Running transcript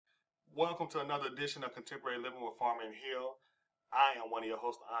Welcome to another edition of Contemporary Living with Farmer and Hill. I am one of your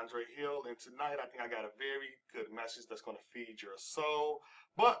hosts, Andre Hill, and tonight I think I got a very good message that's going to feed your soul.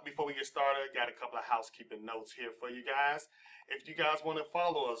 But before we get started, got a couple of housekeeping notes here for you guys. If you guys want to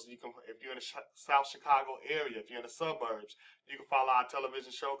follow us, you can. If you're in the South Chicago area, if you're in the suburbs, you can follow our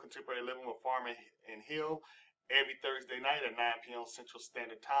television show, Contemporary Living with Farmer and Hill, every Thursday night at 9 p.m. Central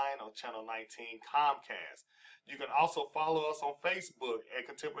Standard Time on Channel 19 Comcast. You can also follow us on Facebook at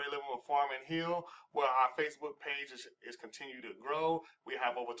Contemporary Living with Farm and Hill, where our Facebook page is continuing to grow. We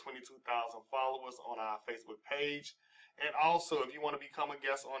have over 22,000 followers on our Facebook page. And also, if you want to become a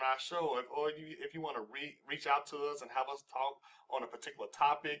guest on our show, if you want to reach out to us and have us talk on a particular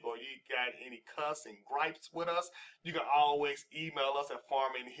topic, or you got any cuss and gripes with us, you can always email us at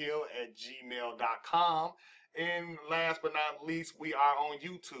farmandhill@gmail.com. And last but not least, we are on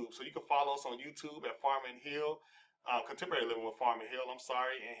YouTube. So you can follow us on YouTube at Farm and Hill, Contemporary Living with Farm and Hill, I'm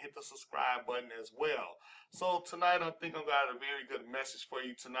sorry, and hit the subscribe button as well. So tonight, I think I've got a very good message for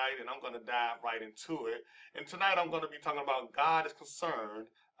you tonight, and I'm going to dive right into it. And tonight, I'm going to be talking about God is concerned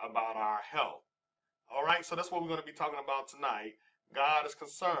about our health. All right, so that's what we're going to be talking about tonight. God is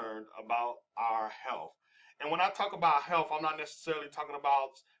concerned about our health. And when I talk about health, I'm not necessarily talking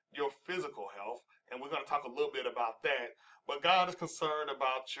about your physical health, and we're going to talk a little bit about that. But God is concerned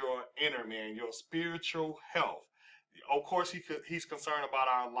about your inner man, your spiritual health. Of course, he's concerned about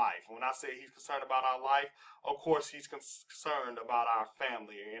our life. When I say he's concerned about our life, of course, he's concerned about our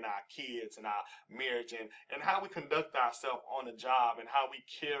family and our kids and our marriage and how we conduct ourselves on the job and how we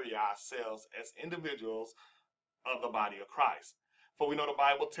carry ourselves as individuals of the body of Christ. For we know the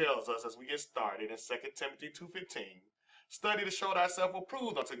Bible tells us as we get started in 2 Timothy 2:15, study to show thyself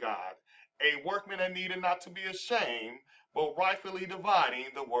approved unto God, a workman that needed not to be ashamed, but rightfully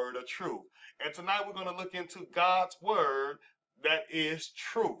dividing the word of truth. And tonight we're going to look into God's word that is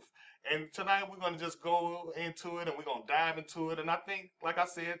truth. And tonight we're going to just go into it and we're going to dive into it. And I think, like I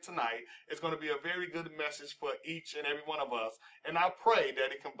said tonight, it's going to be a very good message for each and every one of us. And I pray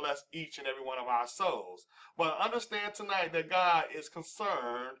that it can bless each and every one of our souls. But understand tonight that God is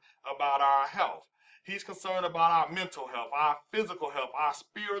concerned about our health. He's concerned about our mental health, our physical health, our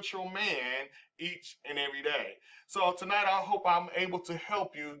spiritual man each and every day. So tonight I hope I'm able to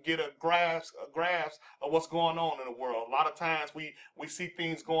help you get a grasp of what's going on in the world. A lot of times we see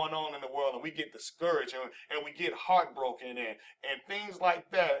things going on in the world and we get discouraged and we get heartbroken and things like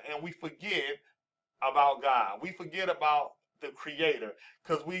that, and we forget about God. We forget about the creator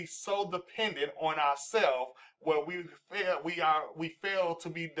because we so dependent on ourselves where we fail to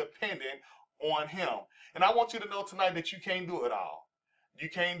be dependent on him. And I want you to know tonight that you can't do it all. You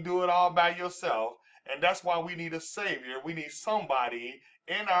can't do it all by yourself. And that's why we need a savior. We need somebody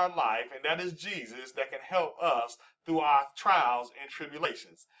in our life, and that is Jesus, that can help us through our trials and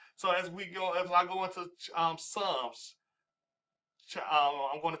tribulations. So as I go into Psalms,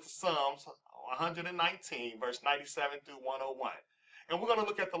 I'm going into Psalms 119, verse 97 through 101. And we're going to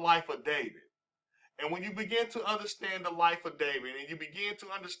look at the life of David. And when you begin to understand the life of David and you begin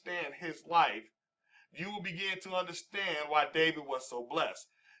to understand his life, you will begin to understand why David was so blessed.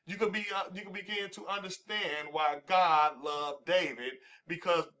 You can begin to understand why God loved David,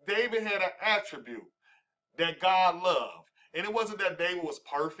 because David had an attribute that God loved. And it wasn't that David was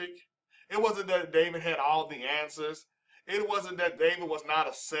perfect. It wasn't that David had all the answers. It wasn't that David was not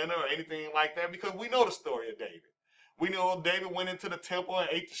a sinner or anything like that, because we know the story of David. We know David went into the temple and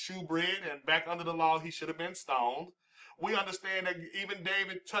ate the shewbread, and back under the law, he should have been stoned. We understand that even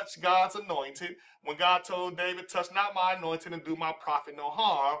David touched God's anointed. When God told David, touch not my anointed and do my prophet no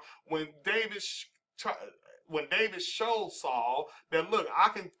harm, when David showed Saul that, look, I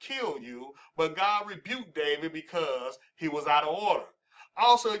can kill you, but God rebuked David because he was out of order.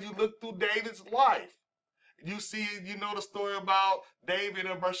 Also, you look through David's life. You know the story about David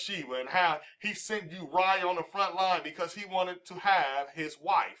and Bathsheba and how he sent Uriah on the front line because he wanted to have his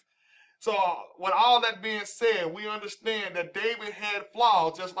wife. So with all that being said, we understand that David had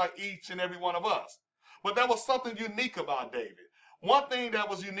flaws just like each and every one of us. But there was something unique about David. One thing that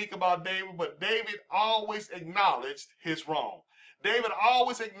was unique about David, but David always acknowledged his wrong. David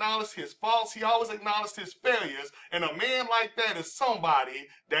always acknowledged his faults. He always acknowledged his failures. And a man like that is somebody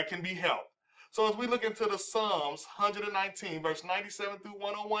that can be helped. So as we look into the Psalms 119, verse 97 through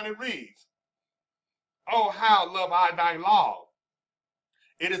 101, it reads, oh, how love I thy law.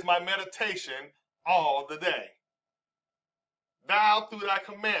 It is my meditation all the day. Thou through thy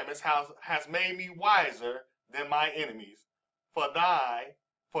commandments hast made me wiser than my enemies, for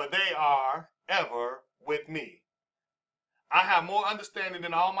they are ever with me. I have more understanding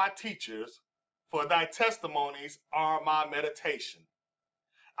than all my teachers, for thy testimonies are my meditation.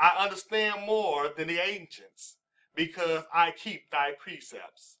 I understand more than the ancients, because I keep thy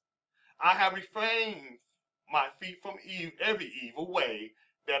precepts. I have refrained my feet from every evil way,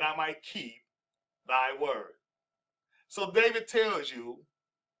 that I might keep thy word. So David tells you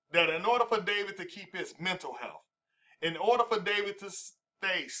that in order for David to keep his mental health, in order for David to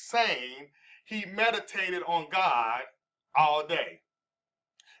stay sane, he meditated on God all day.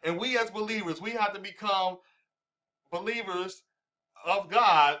 And we as believers, we have to become believers of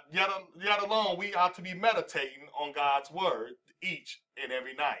God, yet alone we ought to be meditating on God's word each and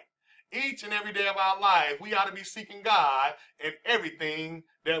every night. Each and every day of our life, we ought to be seeking God in everything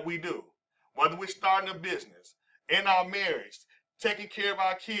that we do. Whether we're starting a business, in our marriage, taking care of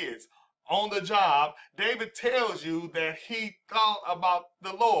our kids, on the job, David tells you that he thought about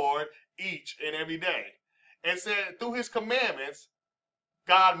the Lord each and every day. And said through his commandments,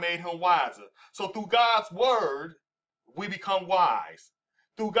 God made him wiser. So through God's word, we become wise.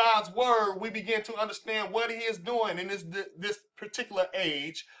 Through God's word, we begin to understand what he is doing in this particular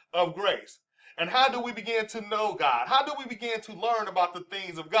age of grace. And how do we begin to know God? How do we begin to learn about the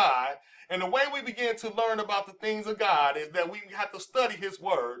things of God? And the way we begin to learn about the things of God is that we have to study his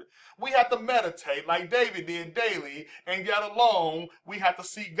word. We have to meditate like David did daily, and yet alone, we have to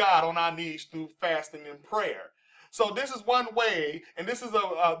seek God on our knees through fasting and prayer. So this is one way, and this is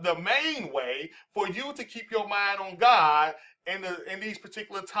the main way for you to keep your mind on God in these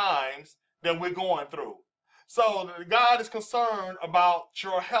particular times that we're going through. So God is concerned about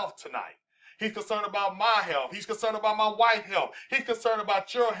your health tonight. He's concerned about my health. He's concerned about my wife's health. He's concerned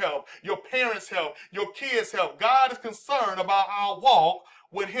about your health, your parents' health, your kids' health. God is concerned about our walk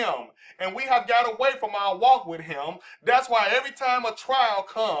with him. And we have got away from our walk with him. That's why every time a trial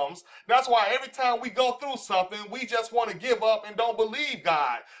comes, that's why every time we go through something, we just want to give up and don't believe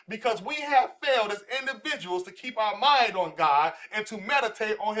God, because we have failed as individuals to keep our mind on God and to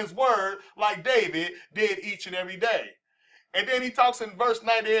meditate on his word like David did each and every day. And then he talks in verse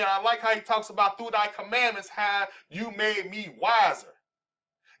 98, I like how he talks about through thy commandments how you made me wiser.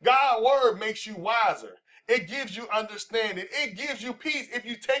 God's word makes you wiser. It gives you understanding. It gives you peace if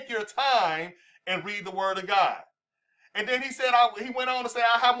you take your time and read the word of God. And then he said, he went on to say,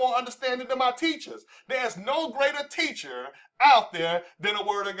 I have more understanding than my teachers. There's no greater teacher out there than the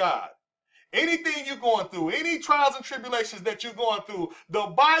word of God. Anything you're going through, any trials and tribulations that you're going through,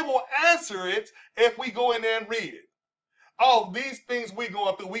 the Bible answers it if we go in there and read it. Oh, these things we're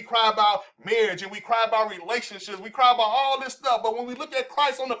going through, we cry about marriage and we cry about relationships, we cry about all this stuff. But when we look at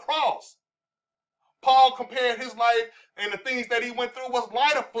Christ on the cross, Paul compared his life and the things that he went through was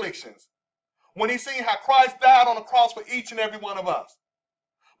light afflictions. When he seen how Christ died on the cross for each and every one of us.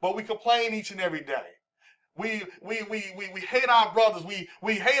 But we complain each and every day. We hate our brothers,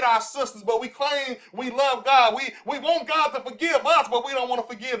 we hate our sisters, but we claim we love God. We want God to forgive us, but we don't want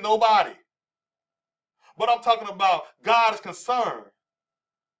to forgive nobody. But I'm talking about God is concerned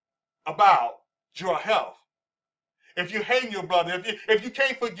about your health. If you're hating your brother, if you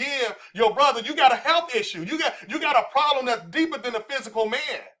can't forgive your brother, you got a health issue. You got a problem that's deeper than the physical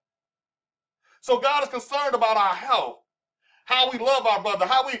man. So God is concerned about our health, how we love our brother,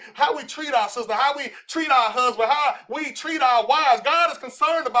 how we treat our sister, how we treat our husband, how we treat our wives. God is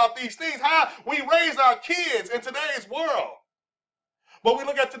concerned about these things, how we raise our kids in today's world. But we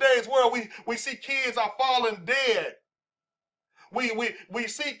look at today's world, we see kids are falling dead. We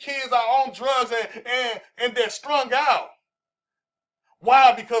see kids are on drugs and they're strung out.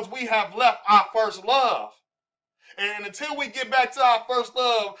 Why? Because we have left our first love. And until we get back to our first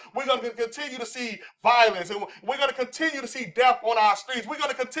love, we're going to continue to see violence, and we're going to continue to see death on our streets. We're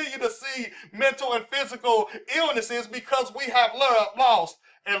going to continue to see mental and physical illnesses because we have lost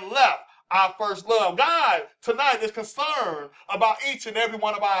and left our first love. God tonight is concerned about each and every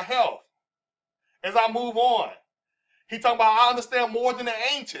one of our health. As I move on, he talking about I understand more than the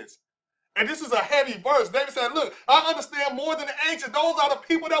ancients. And this is a heavy verse. David said, look, I understand more than the ancients. Those are the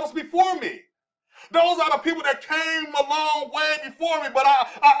people that was before me. Those are the people that came a long way before me, but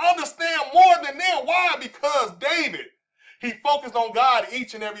I understand more than them. Why? Because David, he focused on God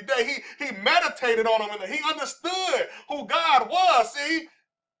each and every day. He meditated on him, and he understood who God was, see?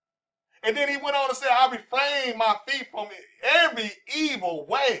 And then he went on to say, I refrain my feet from every evil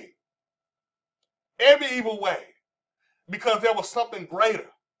way. Every evil way. Because there was something greater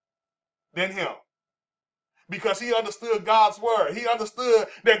than him. Because he understood God's word. He understood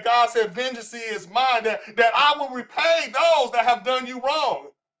that God said, vengeance is mine, that I will repay those that have done you wrong.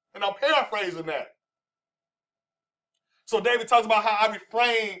 And I'm paraphrasing that. So David talks about how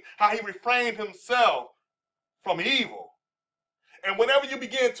he refrained himself from evil. And whenever you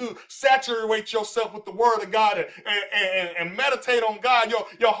begin to saturate yourself with the word of God and meditate on God,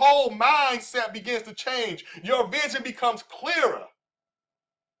 your whole mindset begins to change. Your vision becomes clearer.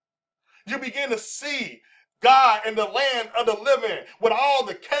 You begin to see God in the land of the living with all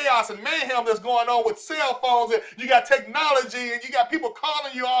the chaos and mayhem that's going on with cell phones, and you got technology and you got people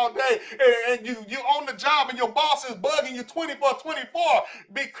calling you all day, and you on the job and your boss is bugging you 24/24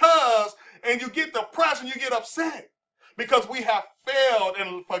 and you get depressed and you get upset because we have failed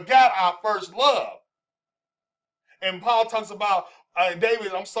and forgot our first love. And Paul talks about,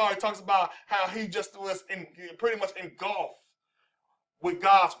 talks about how he just was pretty much engulfed with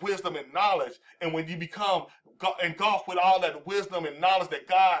God's wisdom and knowledge. And when you become engulfed with all that wisdom and knowledge that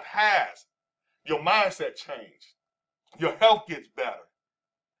God has, your mindset changes. Your health gets better.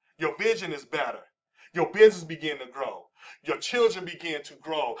 Your vision is better. Your business begin to grow. Your children begin to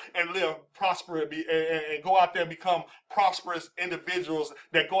grow and live prosperous and go out there and become prosperous individuals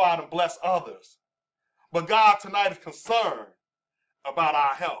that go out and bless others. But God tonight is concerned about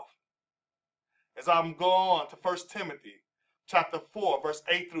our health. As I'm going on to 1 Timothy chapter 4, verse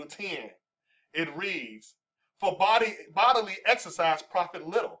 8 through 10, it reads, "For bodily exercise profit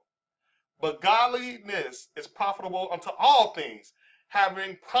little, but godliness is profitable unto all things,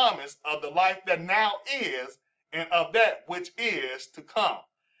 having promise of the life that now is and of that which is to come.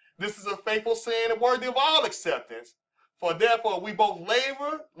 This is a faithful saying and worthy of all acceptance, for therefore we both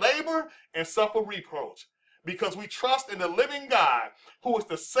labor and suffer reproach, because we trust in the living God, who is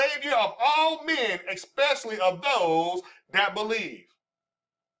the Savior of all men, especially of those that believe."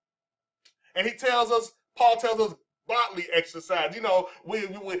 And Paul tells us bodily exercise. You know, we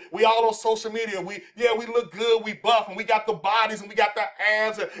all on social media. We look good, we buff, and we got the bodies and we got the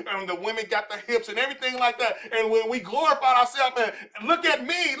abs, and the women got the hips and everything like that. And when we glorify ourselves and look at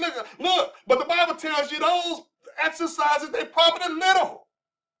me, look. But the Bible tells you those exercises, they profit a little.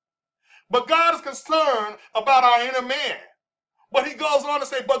 But God is concerned about our inner man. But he goes on to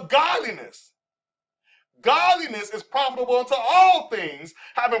say, but godliness is profitable unto all things,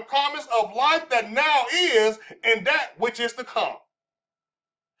 having promise of life that now is and that which is to come.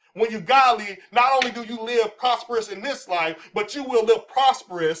 When you're godly, not only do you live prosperous in this life, but you will live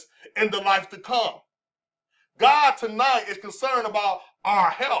prosperous in the life to come. God tonight is concerned about our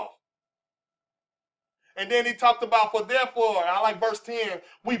health. And then he talked about, for therefore, I like verse 10,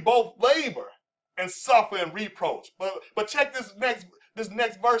 we both labor and suffer and reproach. But check this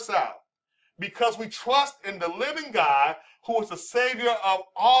next verse out. Because we trust in the living God, who is the Savior of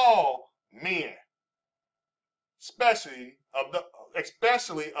all men, especially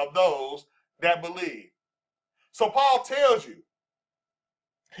of those that believe. So Paul tells you,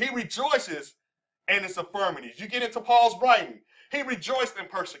 he rejoices in his infirmities. You get into Paul's writing. He rejoiced in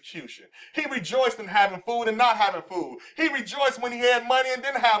persecution. He rejoiced in having food and not having food. He rejoiced when he had money and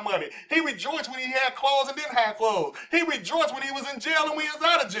didn't have money. He rejoiced when he had clothes and didn't have clothes. He rejoiced when he was in jail and when he was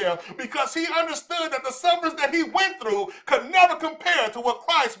out of jail, because he understood that the sufferings that he went through could never compare to what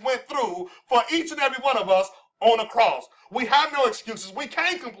Christ went through for each and every one of us on the cross. We have no excuses. We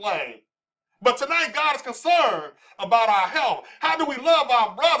can't complain. But tonight, God is concerned about our health. How do we love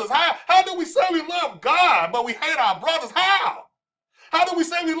our brothers? How do we say we love God, but we hate our brothers? How? How do we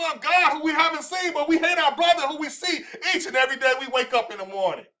say we love God who we haven't seen, but we hate our brother who we see each and every day we wake up in the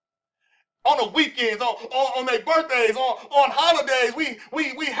morning? On the weekends, on their birthdays, on holidays, we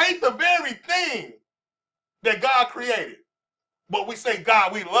hate the very thing that God created. But we say,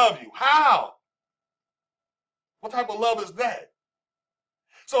 God, we love you. How? What type of love is that?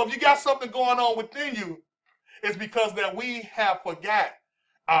 So if you got something going on within you, it's because that we have forgot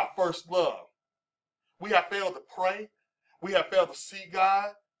our first love. We have failed to pray. We have failed to see God.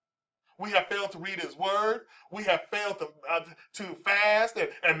 We have failed to read his word. We have failed to fast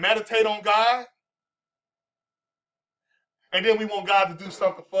and meditate on God. And then we want God to do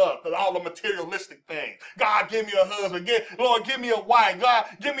something for us, all the materialistic things. God, give me a husband. Lord, give me a wife. God,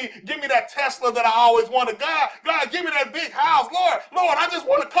 give me that Tesla that I always wanted. God, give me that big house. Lord, I just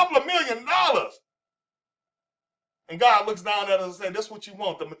want a couple of $1 million. And God looks down at us and says, that's what you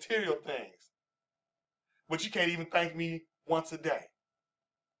want, the material things. But you can't even thank me once a day.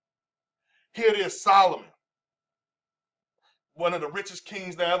 Here it is, Solomon, one of the richest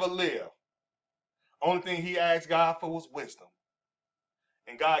kings that ever lived. Only thing he asked God for was wisdom.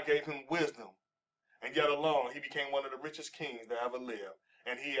 And God gave him wisdom. And yet alone, he became one of the richest kings that ever lived.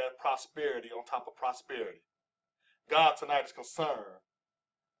 And he had prosperity on top of prosperity. God tonight is concerned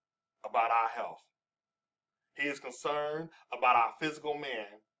about our health. He is concerned about our physical man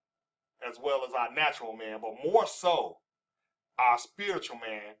as well as our natural man, but more so our spiritual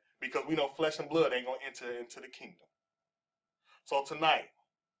man, because we know flesh and blood ain't going to enter into the kingdom. So tonight,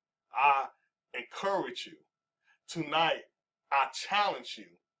 I encourage you. Tonight, I challenge you.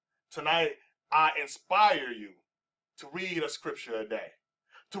 Tonight, I inspire you to read a scripture a day,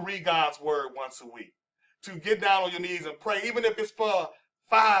 to read God's word once a week, to get down on your knees and pray, even if it's for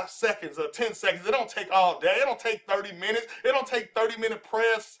 5 seconds or 10 seconds. It don't take all day. It don't take 30 minutes. It don't take 30-minute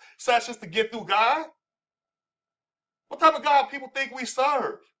prayer sessions to get through God. What type of God people think we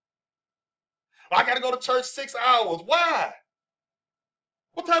serve? I got to go to church 6 hours. Why?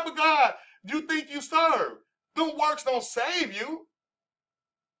 What type of God do you think you serve? Them works don't save you.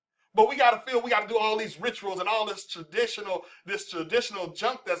 But we got to do all these rituals and all this traditional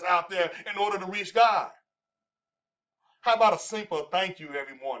junk that's out there in order to reach God. How about a simple thank you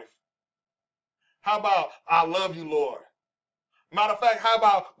every morning? How about I love you, Lord? Matter of fact, how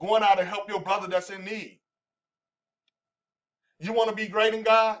about going out and help your brother that's in need? You want to be great in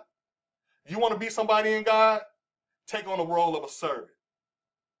God? You want to be somebody in God? Take on the role of a servant.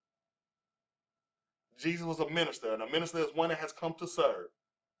 Jesus was a minister, and a minister is one that has come to serve.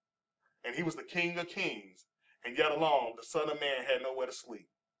 And he was the King of Kings, and yet alone the Son of Man had nowhere to sleep.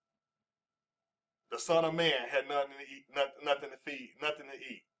 The Son of Man had nothing to eat, nothing to feed, nothing to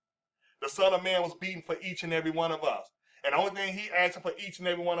eat. The Son of Man was beaten for each and every one of us. And the only thing he asked for each and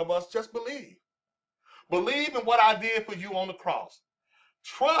every one of us, just believe. Believe in what I did for you on the cross.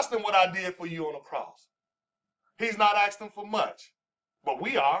 Trust in what I did for you on the cross. He's not asking for much, but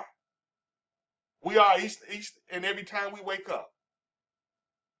we are. We are each and every time we wake up.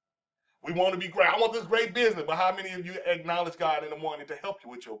 We want to be great. I want this great business, but how many of you acknowledge God in the morning to help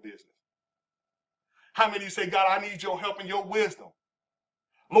you with your business? How many of you say, God, I need your help and your wisdom?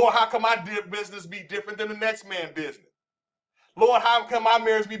 Lord, how can my business be different than the next man's business? Lord, how can my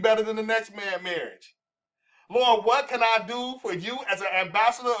marriage be better than the next man's marriage? Lord, what can I do for you as an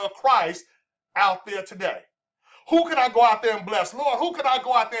ambassador of Christ out there today? Who can I go out there and bless? Lord, who can I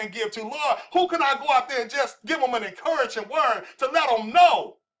go out there and give to? Lord, who can I go out there and just give them an encouraging word to let them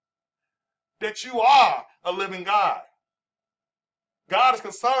know that you are a living God? God is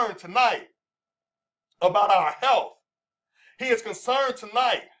concerned tonight about our health. He is concerned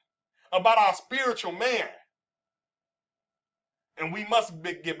tonight about our spiritual man. And we must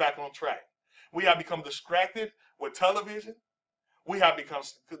get back on track. We have become distracted with television. We have become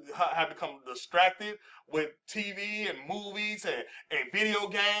distracted with TV and movies and video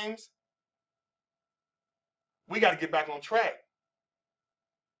games. We got to get back on track.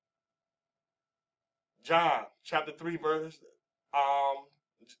 John chapter 3 verse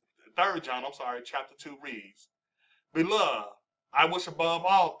 3 John, chapter 2 reads, Beloved, I wish above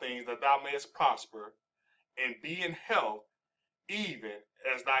all things that thou mayest prosper and be in health, even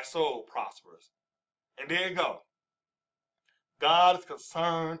as thy soul prospers. And there you go. God is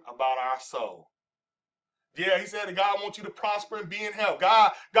concerned about our soul. Yeah, he said that God wants you to prosper and be in health.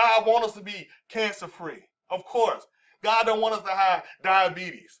 God wants us to be cancer-free. Of course. God don't want us to have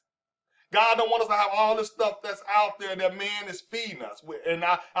diabetes. God don't want us to have all this stuff that's out there that man is feeding us with. And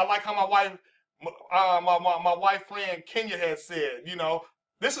I like how my wife friend Kenya had said,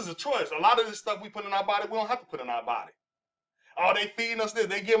 this is a choice. A lot of this stuff we put in our body, we don't have to put in our body. Oh, they feeding us this,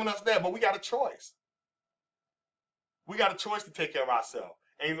 they giving us that, but we got a choice. We got a choice to take care of ourselves.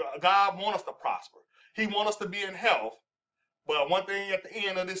 And God wants us to prosper. He wants us to be in health. But one thing at the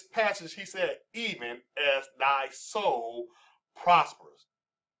end of this passage, he said, even as thy soul prospers.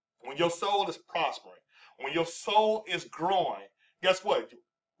 When your soul is prospering, when your soul is growing, guess what?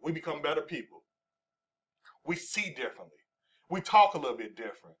 We become better people. We see differently. We talk a little bit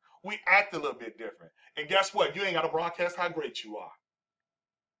different. We act a little bit different. And guess what? You ain't got to broadcast how great you are.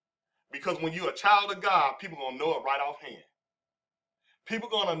 Because when you're a child of God, people are going to know it right offhand. People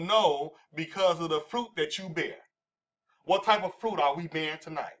are going to know because of the fruit that you bear. What type of fruit are we bearing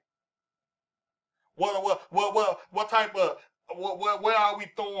tonight? What type of, where are we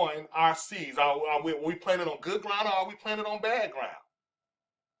throwing our seeds? Are we planting on good ground or are we planting on bad ground?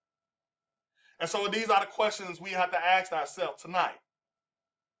 And so these are the questions we have to ask ourselves tonight.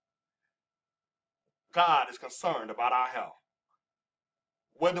 God is concerned about our health.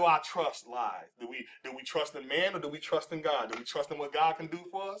 Where do our trust lie? Do we trust in man or do we trust in God? Do we trust in what God can do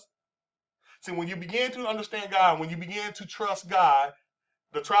for us? See, when you begin to understand God, when you begin to trust God,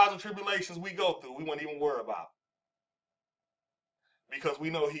 the trials and tribulations we go through, we won't even worry about. Because we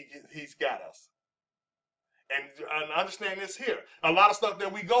know he's got us. And understand this here. A lot of stuff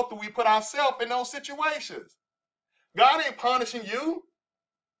that we go through, we put ourselves in those situations. God ain't punishing you.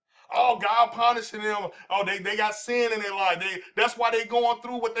 Oh, God punishing them. Oh, they got sin in their life. That's why they going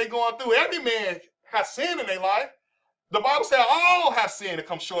through what they going through. Every man has sin in their life. The Bible says all have sinned to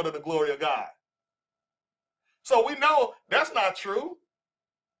come short of the glory of God. So we know that's not true.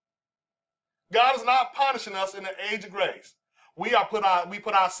 God is not punishing us in the age of grace. We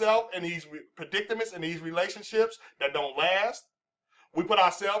put ourselves in these predicaments, in these relationships that don't last. We put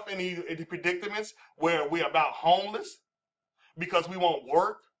ourselves in these predicaments where we're about homeless because we won't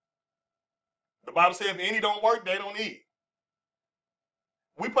work. The Bible says if any don't work, they don't eat.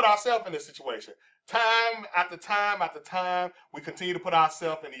 We put ourselves in this situation. Time after time after time, we continue to put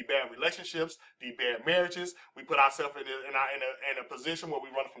ourselves in these bad relationships, these bad marriages. We put ourselves in a position where we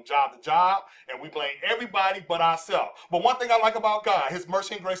run from job to job, and we blame everybody but ourselves. But one thing I like about God, his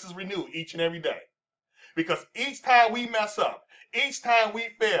mercy and grace is renewed each and every day. Because each time we mess up, each time we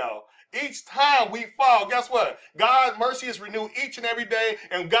fail, each time we fall, guess what? God's mercy is renewed each and every day,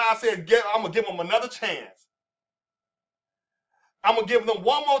 and God said, I'm going to give them another chance. I'm going to give them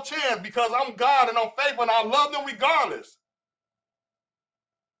one more chance because I'm God and I'm faithful and I love them regardless.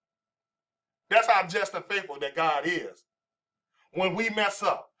 That's how just and faithful that God is. When we mess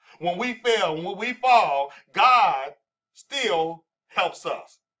up, when we fail, when we fall, God still helps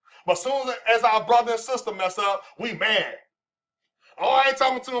us. But as soon as our brother and sister mess up, we mad. Oh, I ain't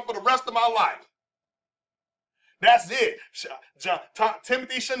talking to him for the rest of my life. That's it.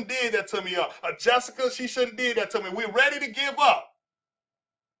 Timothy shouldn't did that to me. Jessica, she shouldn't did that to me. We're ready to give up.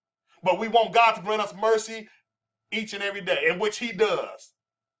 But we want God to grant us mercy each and every day, in which he does.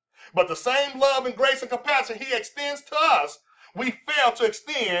 But the same love and grace and compassion he extends to us, we fail to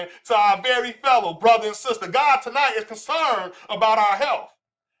extend to our very fellow brother and sister. God tonight is concerned about our health.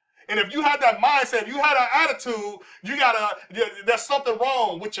 And if you have that mindset, if you have that attitude, there's something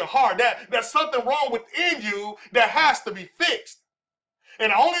wrong with your heart. There's something wrong within you that has to be fixed.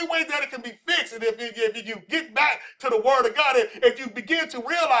 And the only way that it can be fixed is if you get back to the word of God, if you begin to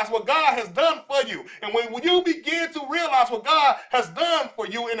realize what God has done for you. And when you begin to realize what God has done for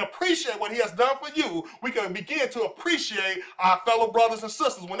you and appreciate what he has done for you, we can begin to appreciate our fellow brothers and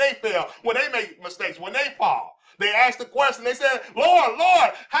sisters when they fail, when they make mistakes, when they fall. They asked the question, they said, Lord,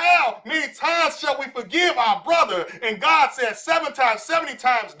 how many times shall we forgive our brother? And God said 7 times, 70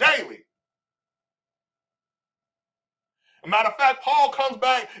 times daily. As a matter of fact, Paul comes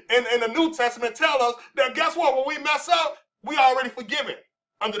back in the New Testament and tells us that guess what? When we mess up, we already forgiven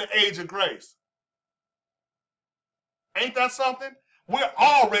under the age of grace. Ain't that something? We're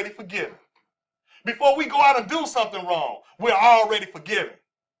already forgiven. Before we go out and do something wrong, we're already forgiven.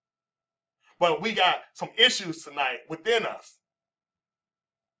 But we got some issues tonight within us.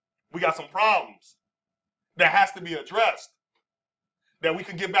 We got some problems that has to be addressed. That we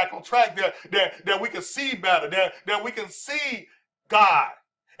can get back on track, that we can see better, that we can see God.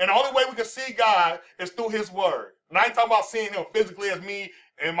 And the only way we can see God is through his word. And I ain't talking about seeing him physically as me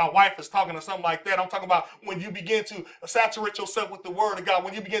and my wife is talking or something like that. I'm talking about when you begin to saturate yourself with the word of God,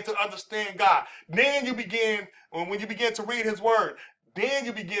 when you begin to understand God, then when you begin to read his word, then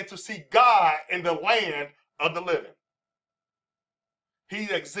you begin to see God in the land of the living. He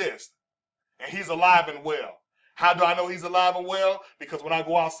exists, and he's alive and well. How do I know he's alive and well? Because when I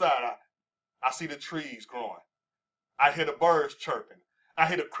go outside, I see the trees growing. I hear the birds chirping. I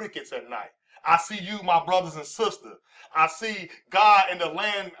hear the crickets at night. I see you, my brothers and sisters. I see God in the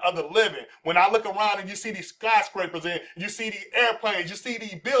land of the living. When I look around and you see these skyscrapers and you see the airplanes, you see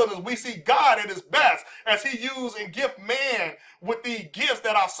these buildings, we see God at his best as he used and gift man with these gifts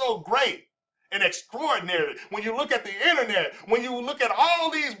that are so great and extraordinary. When you look at the internet, when you look at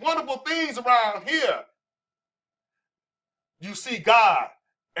all these wonderful things around here, you see God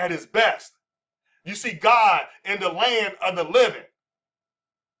at his best. You see God in the land of the living.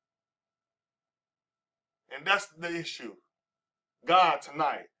 And that's the issue. God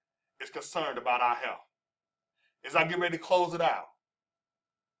tonight is concerned about our health. As I get ready to close it out,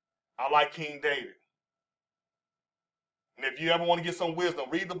 I like King David. And if you ever want to get some wisdom,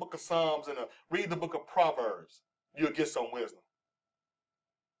 read the book of Psalms and read the book of Proverbs. You'll get some wisdom.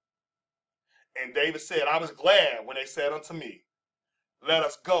 And David said, I was glad when they said unto me, let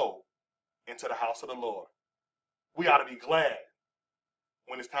us go into the house of the Lord. We ought to be glad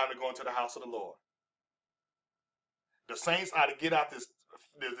when it's time to go into the house of the Lord. The saints ought to get out this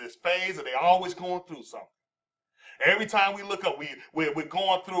phase that they're always going through something. Every time we look up, we're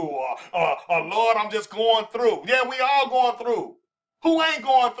going through, Lord, I'm just going through. Yeah, we all going through. Who ain't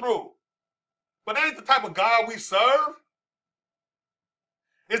going through? But that ain't the type of God we serve.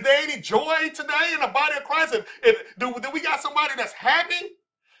 Is there any joy today in the body of Christ? Do we got somebody that's happy?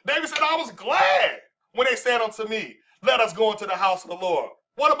 David said, I was glad when they said unto me, let us go into the house of the Lord.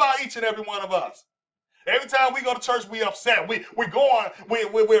 What about each and every one of us? Every time we go to church, we upset. We're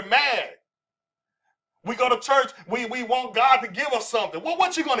mad. We go to church, we want God to give us something. Well,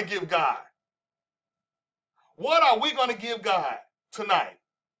 what you going to give God? What are we going to give God tonight?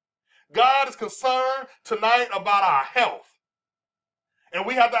 God is concerned tonight about our health. And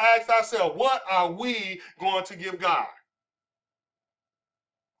we have to ask ourselves, what are we going to give God?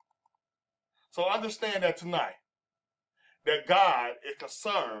 So understand that tonight, that God is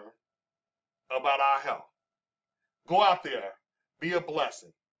concerned about our health. Go out there, be a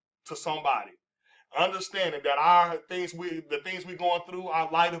blessing to somebody. Understanding that the things we're going through are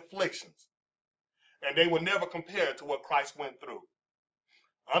light afflictions. And they will never compare to what Christ went through.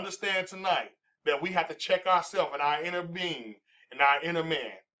 Understand tonight that we have to check ourselves and our inner being and our inner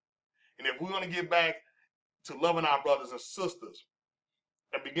man. And if we're going to get back to loving our brothers and sisters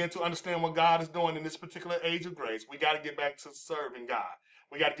and begin to understand what God is doing in this particular age of grace, we got to get back to serving God.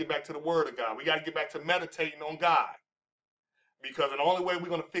 We got to get back to the word of God. We got to get back to meditating on God. Because the only way we're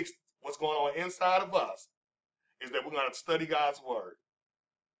going to fix what's going on inside of us is that we're going to study God's word.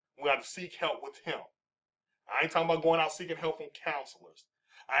 We got to seek help with him. I ain't talking about going out seeking help from counselors.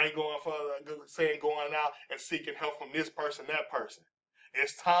 I ain't going for saying going out and seeking help from this person, that person.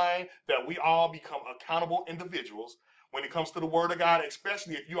 It's time that we all become accountable individuals when it comes to the word of God,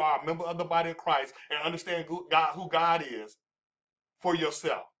 especially if you are a member of the body of Christ and understand who God is for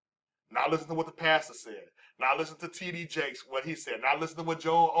yourself. Not listen to what the pastor said. Not listen to T.D. Jakes, what he said. Not listen to what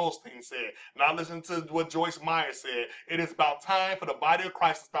Joel Osteen said. Not listen to what Joyce Meyer said. It is about time for the body of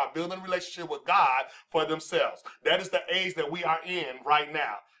Christ to start building a relationship with God for themselves. That is the age that we are in right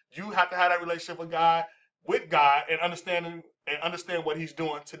now. You have to have that relationship with God, and understand what he's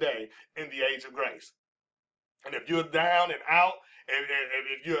doing today in the age of grace. And if you're down and out, and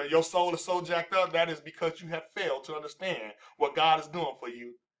if your soul is so jacked up, that is because you have failed to understand what God is doing for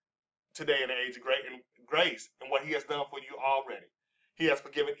you today in the age of grace and what he has done for you already. He has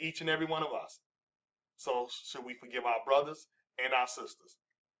forgiven each and every one of us. So should we forgive our brothers and our sisters?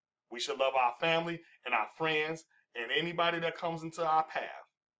 We should love our family and our friends and anybody that comes into our path,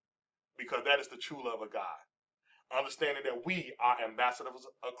 because that is the true love of God. Understanding that we are ambassadors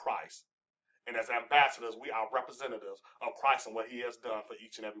of Christ. And as ambassadors, we are representatives of Christ and what he has done for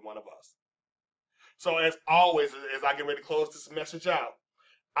each and every one of us. So as always, as I get ready to close this message out,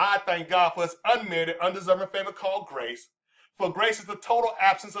 I thank God for his unmerited, undeserving favor called grace. For grace is the total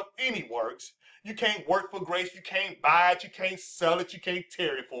absence of any works. You can't work for grace. You can't buy it. You can't sell it. You can't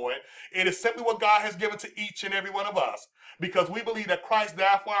tarry for it. It is simply what God has given to each and every one of us, because we believe that Christ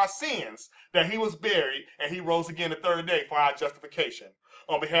died for our sins, that he was buried, and he rose again the third day for our justification.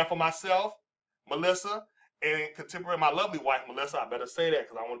 On behalf of myself, Melissa, and contemporary, my lovely wife, Melissa, I better say that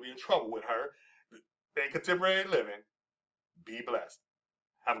because I want to be in trouble with her, and contemporary living, be blessed.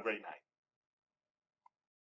 Have a great night.